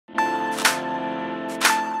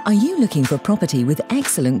Are you looking for property with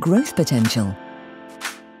excellent growth potential?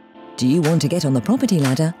 Do you want to get on the property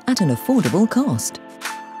ladder at an affordable cost?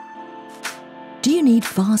 Do you need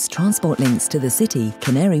fast transport links to the city,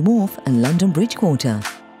 Canary Wharf and London Bridge Quarter?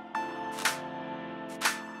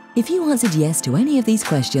 If you answered yes to any of these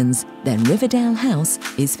questions, then Riverdale House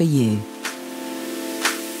is for you.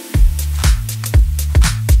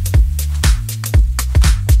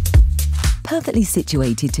 Perfectly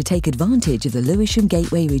situated to take advantage of the Lewisham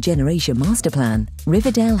Gateway Regeneration Master Plan,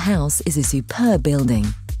 Riverdale House is a superb building,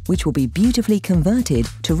 which will be beautifully converted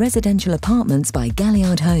to residential apartments by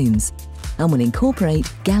Galliard Homes and will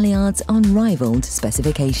incorporate Galliard's unrivaled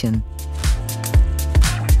specification.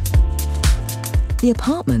 The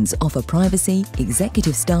apartments offer privacy,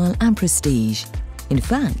 executive style and prestige. In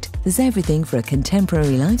fact, there's everything for a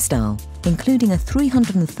contemporary lifestyle, including a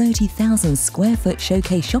 330,000 square foot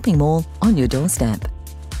showcase shopping mall on your doorstep.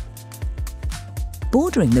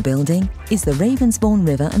 Bordering the building is the Ravensbourne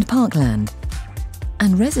River and Parkland,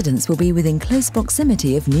 and residents will be within close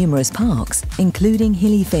proximity of numerous parks, including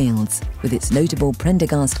Hilly Fields, with its notable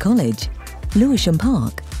Prendergast College, Lewisham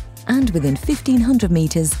Park, and within 1,500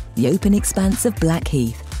 metres, the open expanse of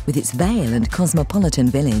Blackheath, with its Vale and cosmopolitan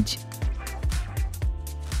village.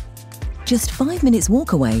 Just 5 minutes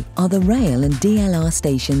walk away are the rail and DLR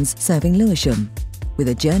stations serving Lewisham, with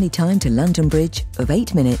a journey time to London Bridge of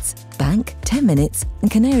 8 minutes, Bank 10 minutes and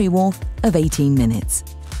Canary Wharf of 18 minutes.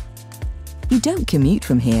 You don't commute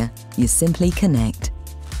from here, you simply connect.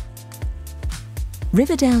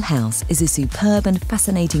 Riverdale House is a superb and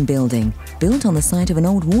fascinating building built on the site of an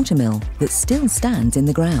old watermill that still stands in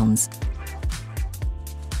the grounds.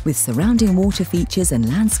 With surrounding water features and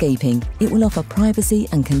landscaping, it will offer privacy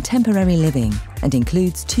and contemporary living and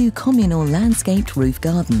includes 2 communal landscaped roof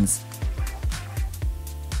gardens.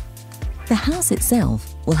 The house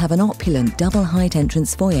itself will have an opulent double-height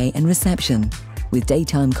entrance foyer and reception, with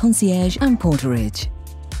daytime concierge and porterage.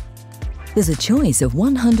 There's a choice of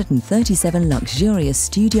 137 luxurious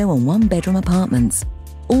studio and 1-bedroom apartments,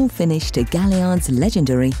 all finished to Galliard's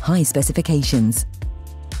legendary high specifications.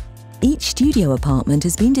 Each studio apartment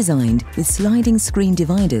has been designed with sliding screen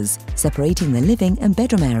dividers separating the living and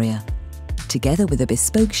bedroom area, together with a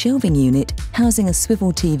bespoke shelving unit housing a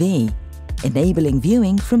swivel TV, enabling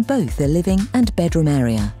viewing from both the living and bedroom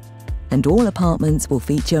area. And all apartments will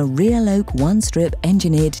feature real oak 1-strip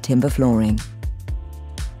engineered timber flooring.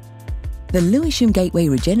 The Lewisham Gateway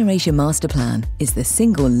Regeneration Master Plan is the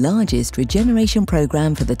single largest regeneration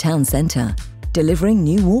programme for the town centre, delivering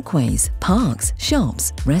new walkways, parks,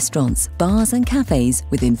 shops, restaurants, bars and cafes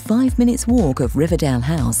within 5 minutes walk of Riverdale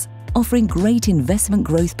House, offering great investment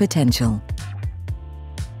growth potential.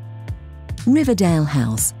 Riverdale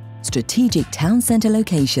House, strategic town centre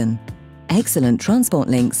location, excellent transport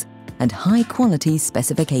links and high quality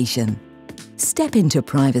specification. Step into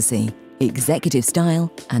privacy, executive style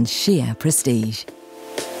and sheer prestige.